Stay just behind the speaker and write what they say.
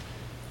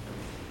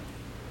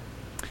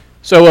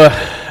So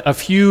a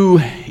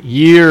few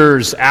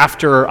years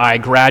after I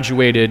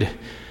graduated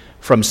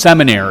from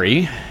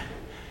seminary,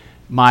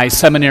 my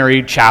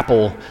seminary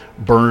chapel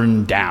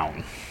burned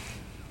down.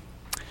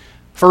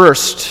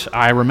 First,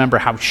 I remember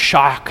how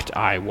shocked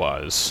I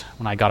was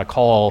when I got a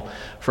call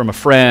from a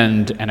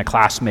friend and a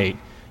classmate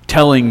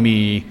telling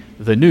me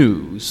the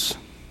news.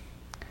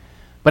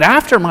 But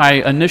after my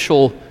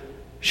initial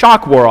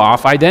shock wore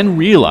off, I then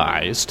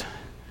realized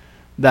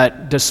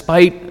that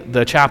despite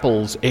the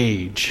chapel's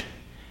age,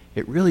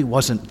 it really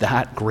wasn't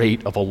that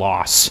great of a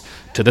loss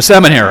to the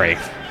seminary.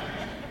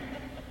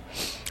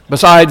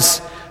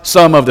 Besides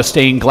some of the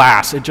stained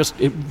glass,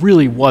 it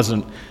really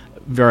wasn't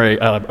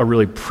a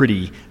really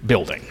pretty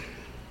building.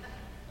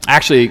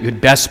 Actually, it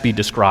could best be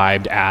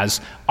described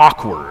as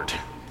awkward.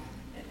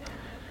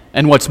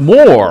 And what's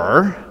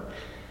more,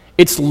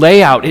 its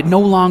layout, it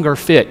no longer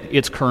fit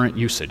its current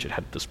usage. It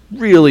had this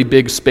really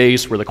big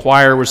space where the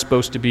choir was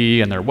supposed to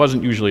be, and there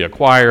wasn't usually a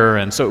choir,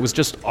 and so it was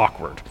just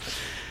awkward.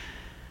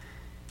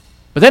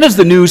 But then as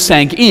the news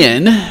sank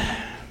in,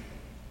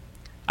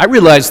 I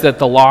realized that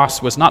the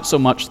loss was not so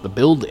much the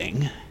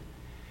building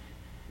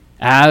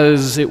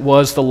as it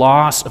was the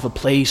loss of a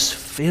place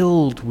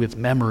filled with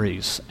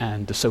memories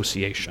and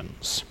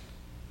associations.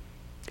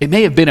 It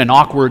may have been an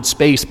awkward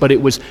space, but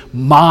it was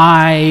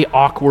my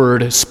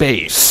awkward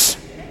space,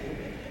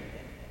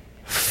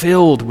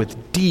 filled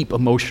with deep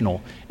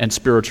emotional and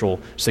spiritual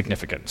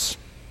significance.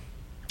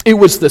 It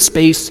was the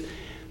space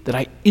that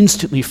I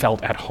instantly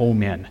felt at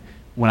home in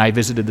when I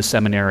visited the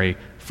seminary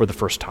for the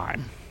first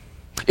time.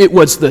 It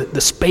was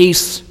the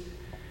space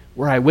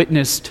where I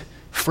witnessed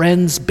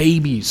friends'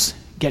 babies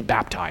get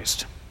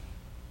baptized.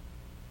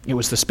 It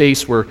was the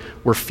space where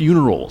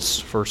funerals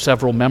for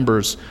several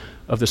members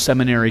of the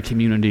seminary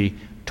community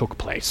took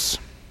place.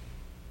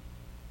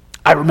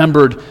 I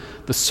remembered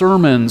the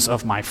sermons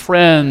of my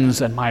friends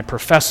and my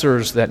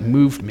professors that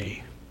moved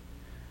me.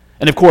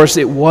 And of course,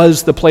 it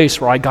was the place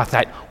where I got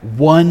that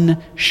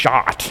one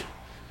shot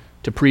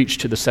to preach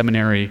to the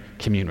seminary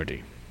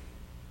community.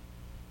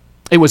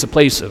 It was a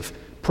place of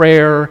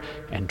prayer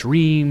and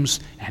dreams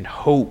and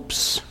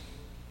hopes,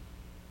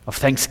 of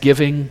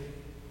thanksgiving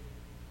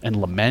and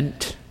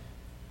lament.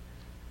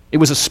 It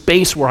was a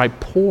space where I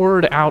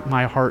poured out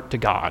my heart to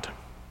God.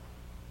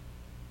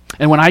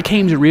 And when I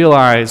came to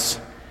realize,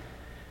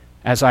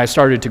 as I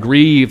started to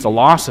grieve the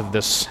loss of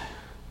this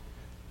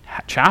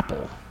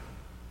chapel,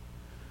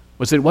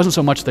 was that it wasn't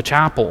so much the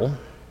chapel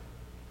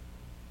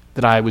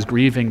that I was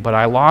grieving, but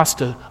I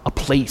lost a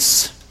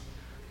place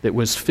that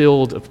was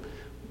filled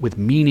with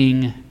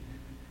meaning.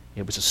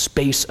 It was a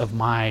space of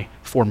my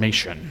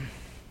formation.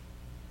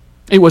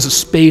 It was a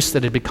space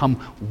that had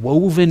become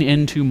woven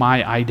into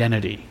my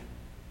identity.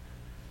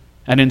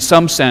 And in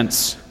some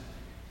sense,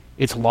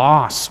 its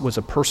loss was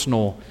a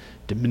personal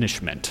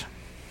diminishment.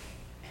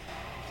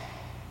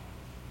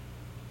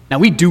 Now,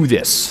 we do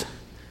this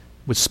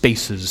with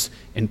spaces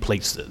and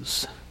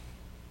places.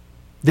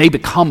 They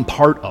become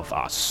part of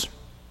us.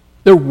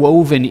 They're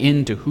woven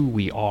into who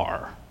we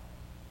are.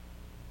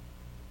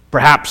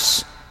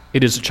 Perhaps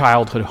it is a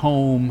childhood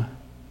home,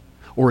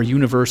 or a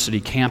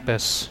university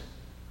campus,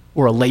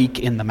 or a lake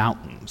in the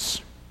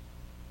mountains.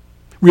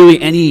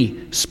 Really,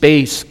 any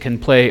space can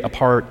play a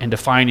part in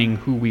defining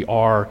who we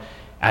are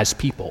as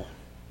people.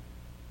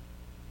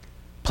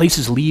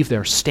 Places leave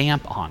their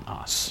stamp on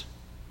us.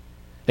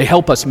 They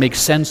help us make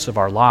sense of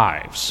our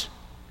lives.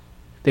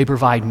 They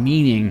provide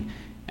meaning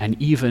and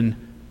even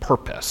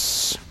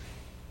purpose.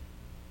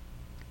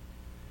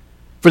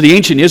 For the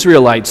ancient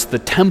Israelites, the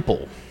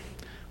temple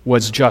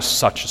was just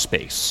such a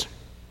space.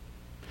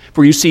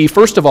 For you see,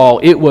 first of all,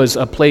 it was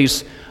a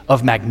place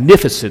of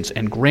magnificence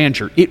and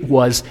grandeur. It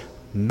was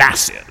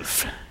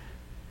massive.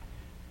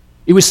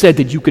 It was said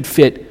that you could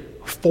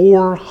fit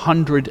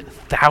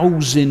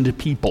 400,000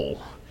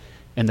 people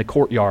in the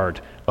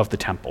courtyard of the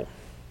temple.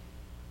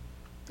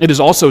 It is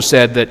also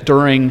said that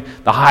during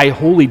the high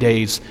holy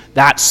days,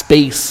 that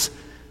space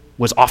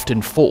was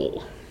often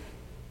full.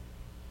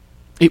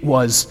 It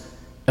was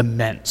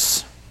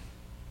immense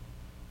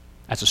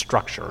as a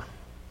structure.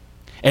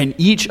 And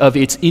each of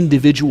its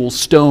individual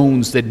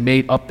stones that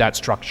made up that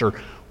structure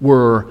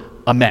were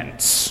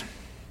immense.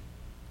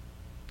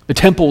 The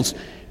temple's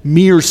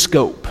mere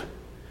scope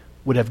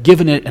would have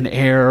given it an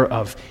air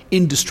of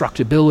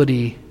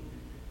indestructibility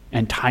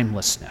and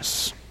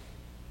timelessness.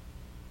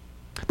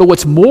 But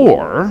what's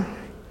more,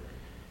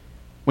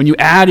 when you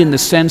add in the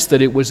sense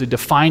that it was a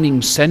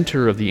defining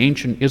center of the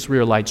ancient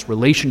Israelites'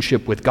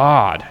 relationship with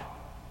God,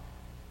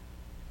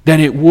 then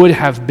it would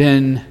have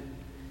been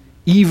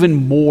even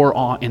more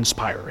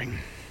awe-inspiring.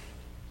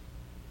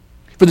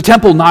 For the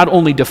temple not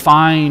only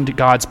defined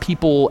God's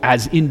people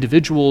as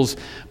individuals,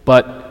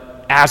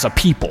 but as a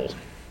people.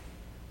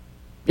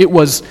 It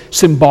was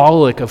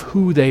symbolic of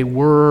who they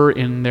were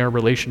in their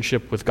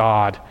relationship with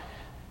God,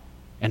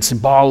 and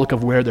symbolic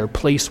of where their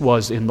place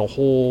was in the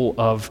whole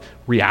of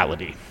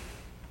reality.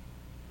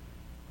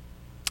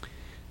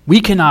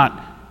 We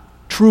cannot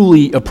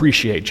truly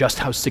appreciate just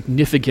how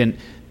significant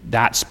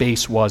that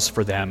space was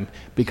for them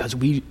because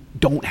we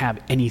don't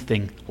have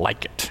anything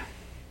like it.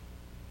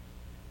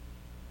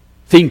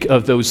 Think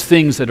of those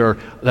things that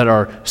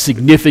are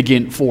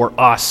significant for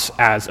us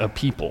as a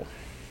people.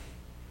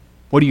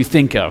 What do you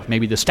think of?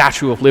 Maybe the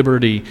Statue of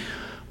Liberty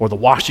or the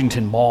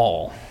Washington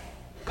Mall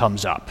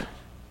comes up.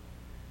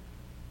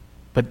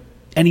 But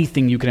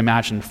anything you can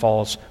imagine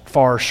falls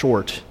far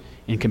short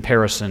in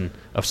comparison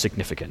of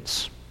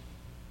significance.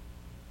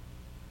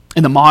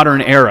 In the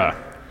modern era,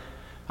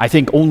 I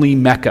think only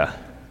Mecca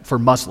for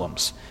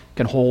Muslims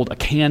can hold a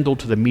candle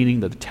to the meaning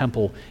that the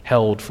temple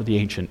held for the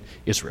ancient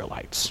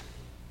Israelites.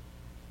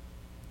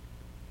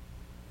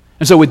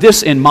 And so with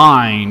this in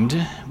mind,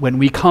 when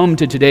we come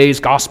to today's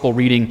gospel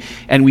reading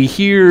and we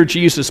hear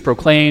Jesus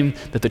proclaim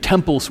that the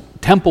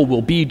temple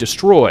will be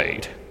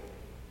destroyed,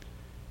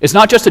 it's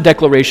not just a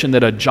declaration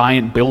that a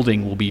giant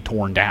building will be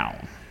torn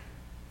down.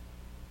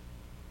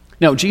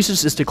 No,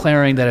 Jesus is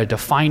declaring that a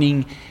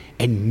defining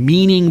and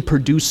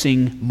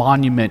meaning-producing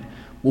monument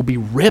will be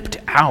ripped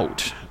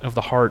out of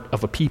the heart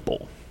of a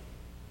people.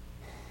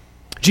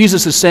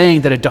 Jesus is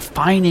saying that a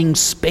defining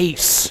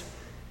space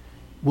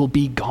will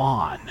be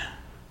gone,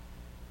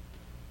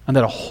 and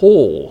that a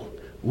hole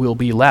will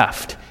be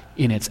left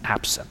in its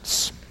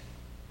absence.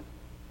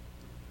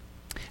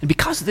 And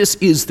because this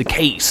is the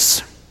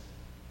case,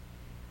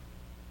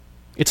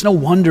 it's no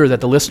wonder that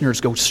the listeners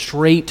go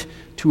straight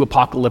to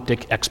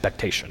apocalyptic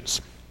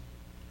expectations.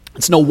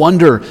 It's no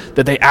wonder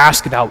that they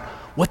ask about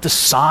what the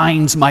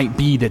signs might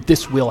be that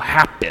this will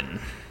happen,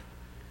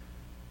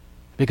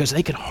 because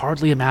they can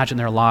hardly imagine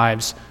their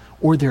lives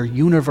or their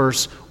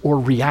universe or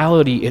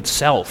reality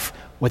itself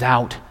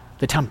without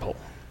the temple.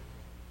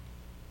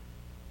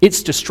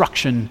 Its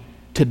destruction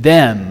to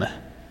them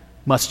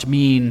must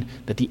mean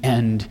that the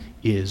end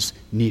is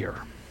near.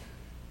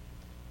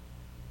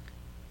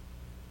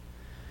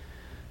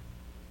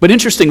 But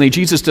interestingly,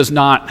 Jesus does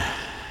not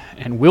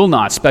and will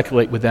not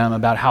speculate with them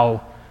about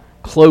how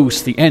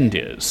close the end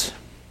is.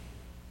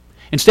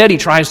 Instead, he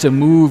tries to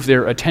move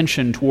their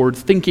attention toward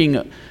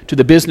thinking to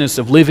the business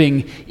of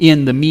living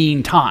in the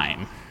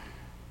meantime.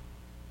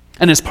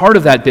 And as part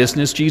of that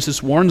business,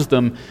 Jesus warns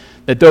them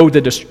that though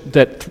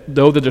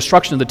the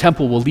destruction of the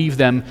temple will leave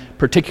them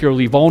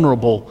particularly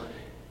vulnerable,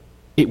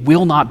 it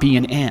will not be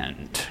an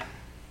end.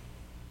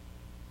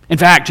 In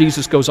fact,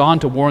 Jesus goes on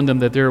to warn them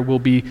that there will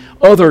be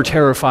other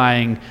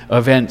terrifying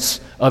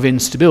events of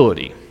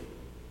instability.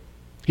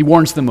 He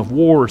warns them of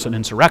wars and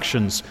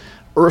insurrections,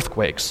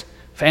 earthquakes,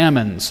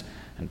 famines,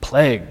 and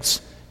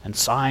plagues, and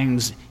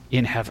signs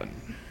in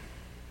heaven.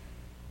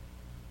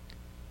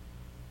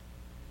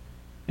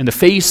 In the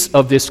face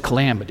of this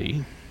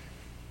calamity,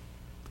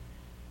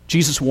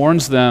 Jesus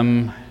warns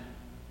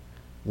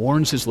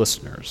his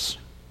listeners,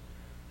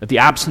 that the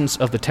absence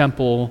of the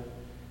temple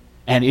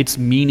and its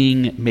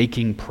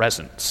meaning-making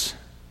presence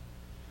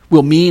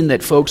will mean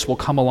that folks will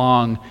come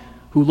along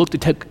who look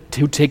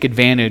to take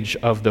advantage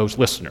of those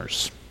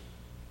listeners.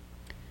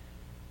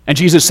 And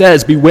Jesus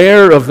says,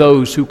 "Beware of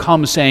those who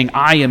come saying,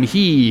 'I am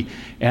he,'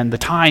 and 'the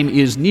time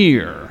is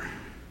near.'"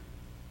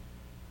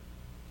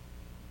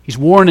 He's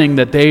warning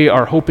that they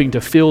are hoping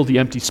to fill the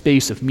empty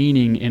space of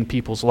meaning in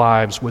people's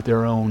lives with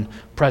their own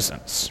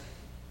presence.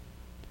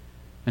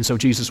 And so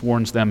Jesus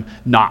warns them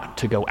not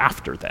to go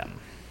after them.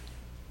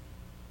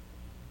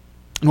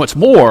 And what's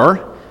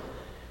more,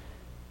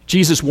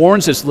 Jesus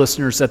warns his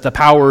listeners that the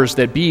powers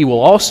that be will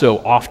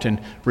also often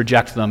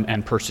reject them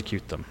and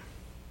persecute them.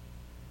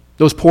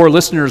 Those poor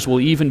listeners will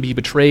even be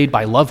betrayed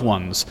by loved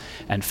ones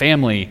and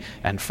family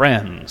and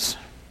friends.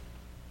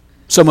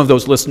 Some of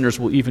those listeners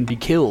will even be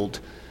killed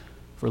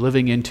for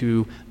living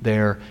into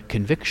their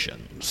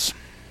convictions.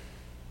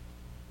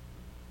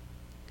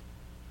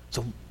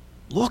 So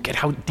look at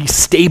how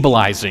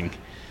destabilizing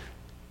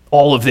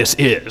all of this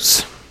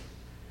is.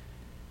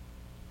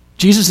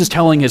 Jesus is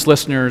telling his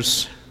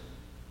listeners,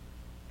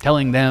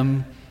 telling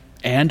them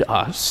and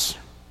us,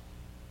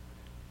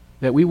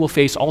 that we will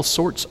face all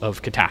sorts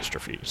of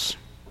catastrophes.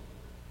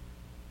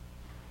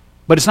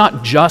 But it's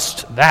not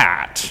just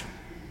that.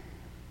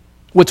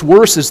 What's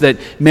worse is that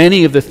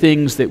many of the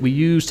things that we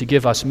use to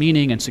give us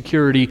meaning and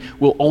security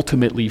will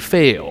ultimately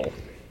fail.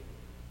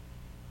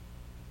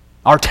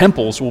 Our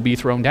temples will be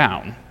thrown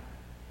down,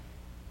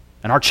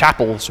 and our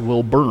chapels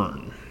will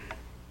burn.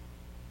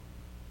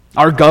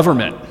 Our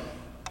government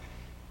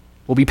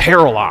will be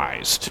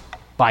paralyzed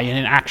by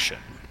inaction,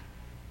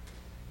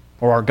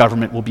 or our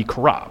government will be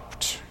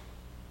corrupt.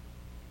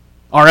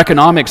 Our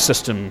economic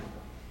system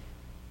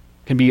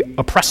can be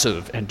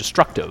oppressive and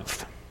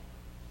destructive.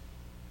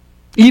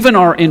 Even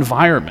our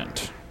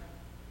environment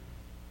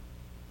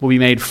will be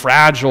made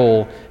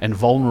fragile and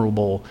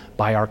vulnerable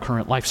by our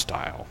current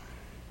lifestyle.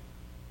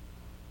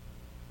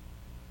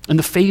 In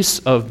the face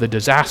of the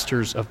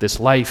disasters of this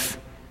life,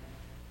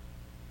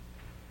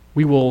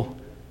 we will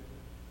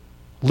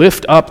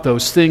lift up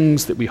those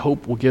things that we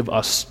hope will give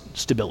us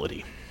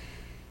stability.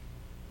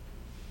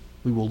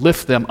 We will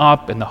lift them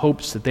up in the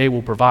hopes that they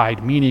will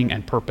provide meaning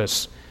and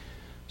purpose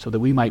so that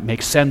we might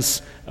make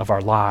sense of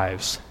our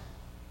lives.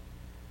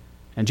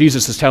 And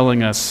Jesus is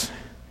telling us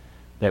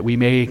that we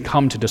may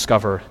come to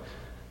discover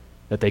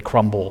that they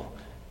crumble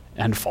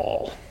and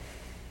fall.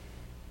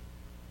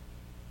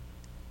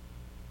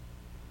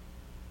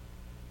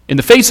 In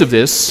the face of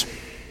this,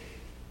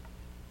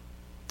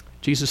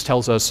 Jesus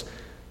tells us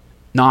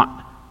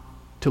not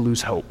to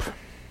lose hope.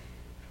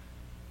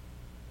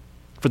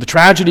 For the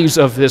tragedies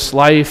of this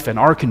life and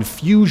our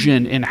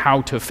confusion in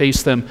how to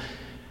face them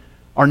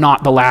are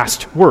not the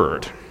last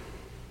word.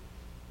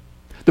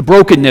 The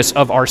brokenness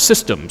of our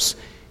systems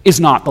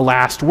is not the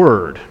last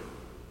word.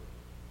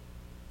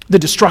 The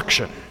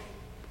destruction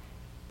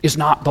is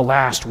not the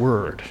last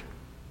word.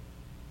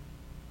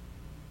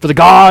 For the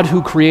God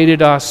who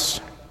created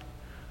us,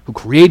 who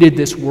created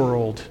this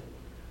world,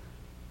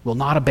 will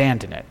not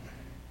abandon it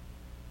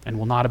and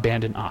will not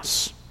abandon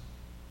us.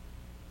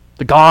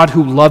 The God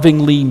who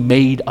lovingly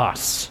made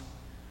us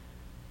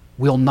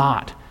will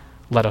not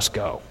let us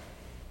go.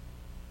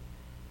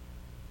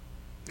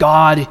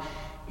 God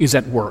is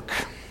at work,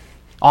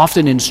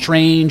 often in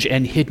strange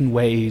and hidden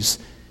ways,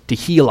 to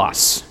heal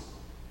us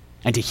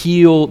and to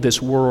heal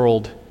this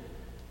world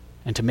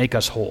and to make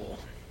us whole.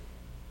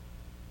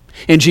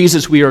 In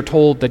Jesus, we are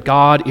told that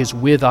God is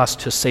with us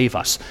to save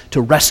us,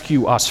 to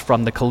rescue us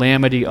from the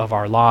calamity of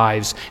our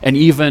lives, and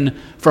even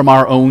from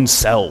our own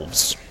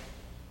selves.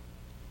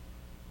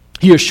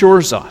 He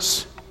assures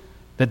us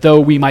that though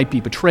we might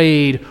be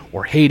betrayed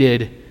or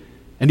hated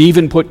and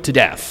even put to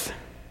death,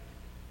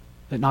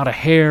 that not a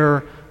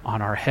hair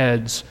on our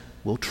heads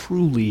will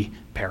truly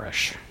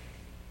perish.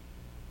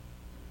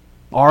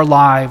 Our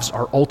lives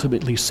are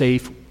ultimately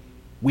safe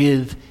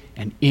with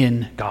and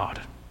in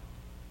God.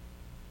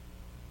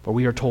 For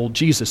we are told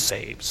Jesus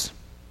saves,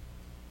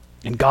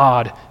 and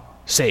God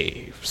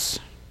saves.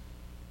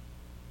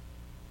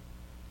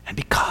 And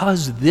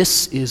because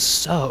this is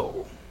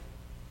so,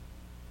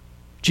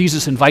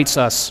 Jesus invites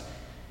us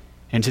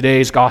in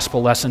today's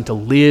gospel lesson to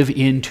live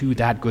into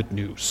that good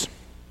news.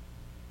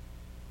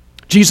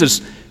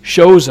 Jesus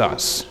shows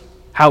us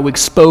how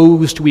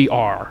exposed we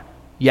are,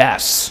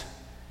 yes.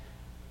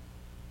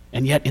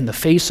 And yet in the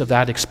face of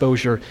that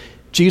exposure,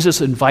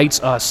 Jesus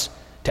invites us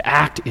to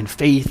act in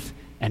faith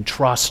and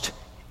trust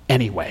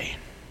anyway.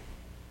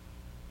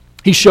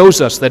 He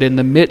shows us that in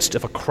the midst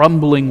of a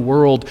crumbling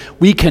world,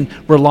 we can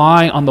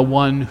rely on the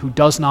one who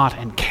does not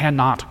and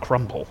cannot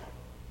crumble.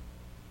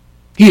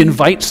 He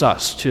invites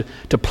us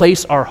to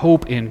place our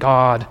hope in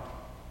God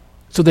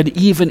so that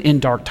even in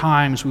dark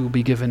times we will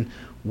be given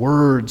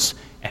words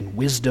and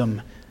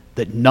wisdom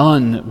that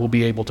none will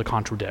be able to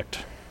contradict.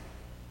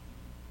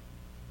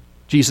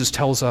 Jesus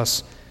tells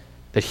us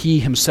that he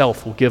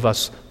himself will give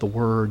us the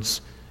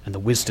words and the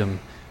wisdom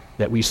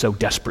that we so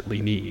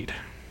desperately need.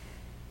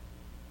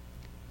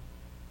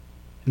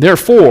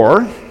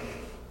 Therefore,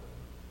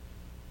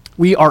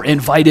 we are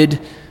invited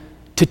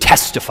to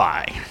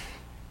testify.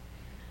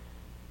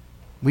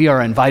 We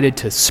are invited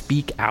to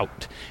speak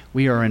out.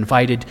 We are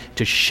invited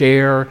to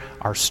share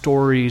our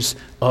stories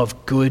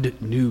of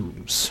good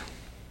news.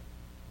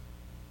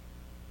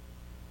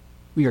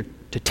 We are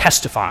to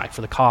testify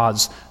for the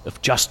cause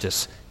of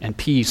justice and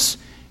peace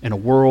in a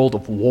world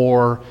of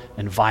war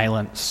and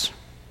violence.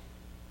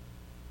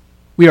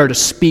 We are to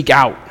speak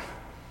out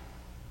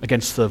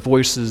against the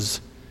voices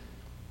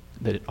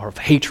that are of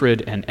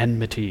hatred and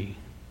enmity.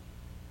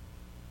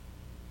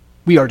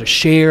 We are to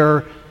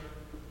share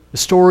the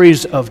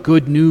stories of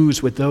good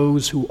news with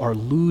those who are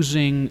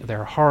losing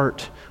their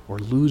heart or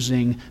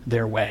losing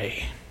their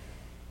way.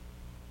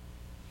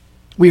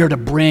 We are to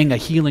bring a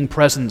healing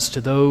presence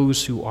to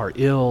those who are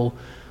ill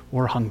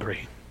or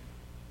hungry.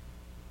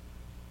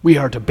 We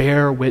are to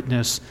bear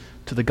witness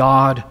to the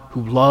God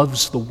who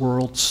loves the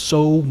world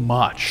so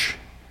much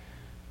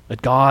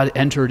that God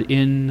entered it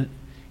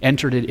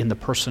in the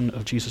person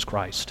of Jesus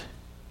Christ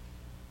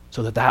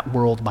so that that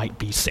world might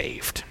be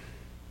saved.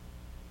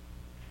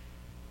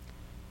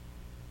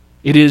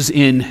 It is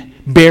in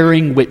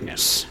bearing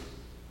witness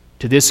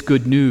to this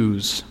good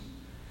news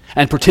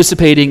and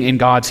participating in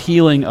God's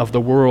healing of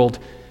the world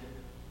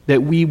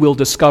that we will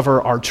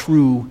discover our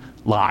true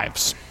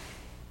lives.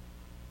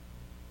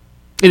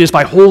 It is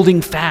by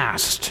holding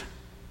fast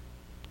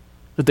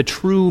that the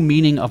true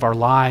meaning of our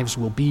lives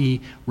will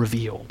be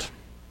revealed.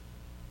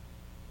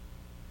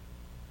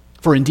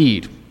 For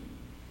indeed,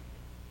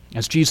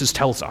 as Jesus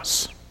tells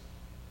us,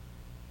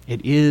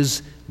 it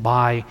is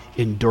by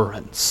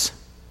endurance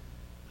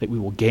that we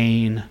will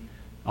gain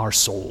our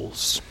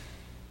souls.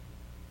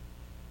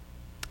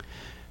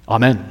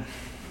 Amen.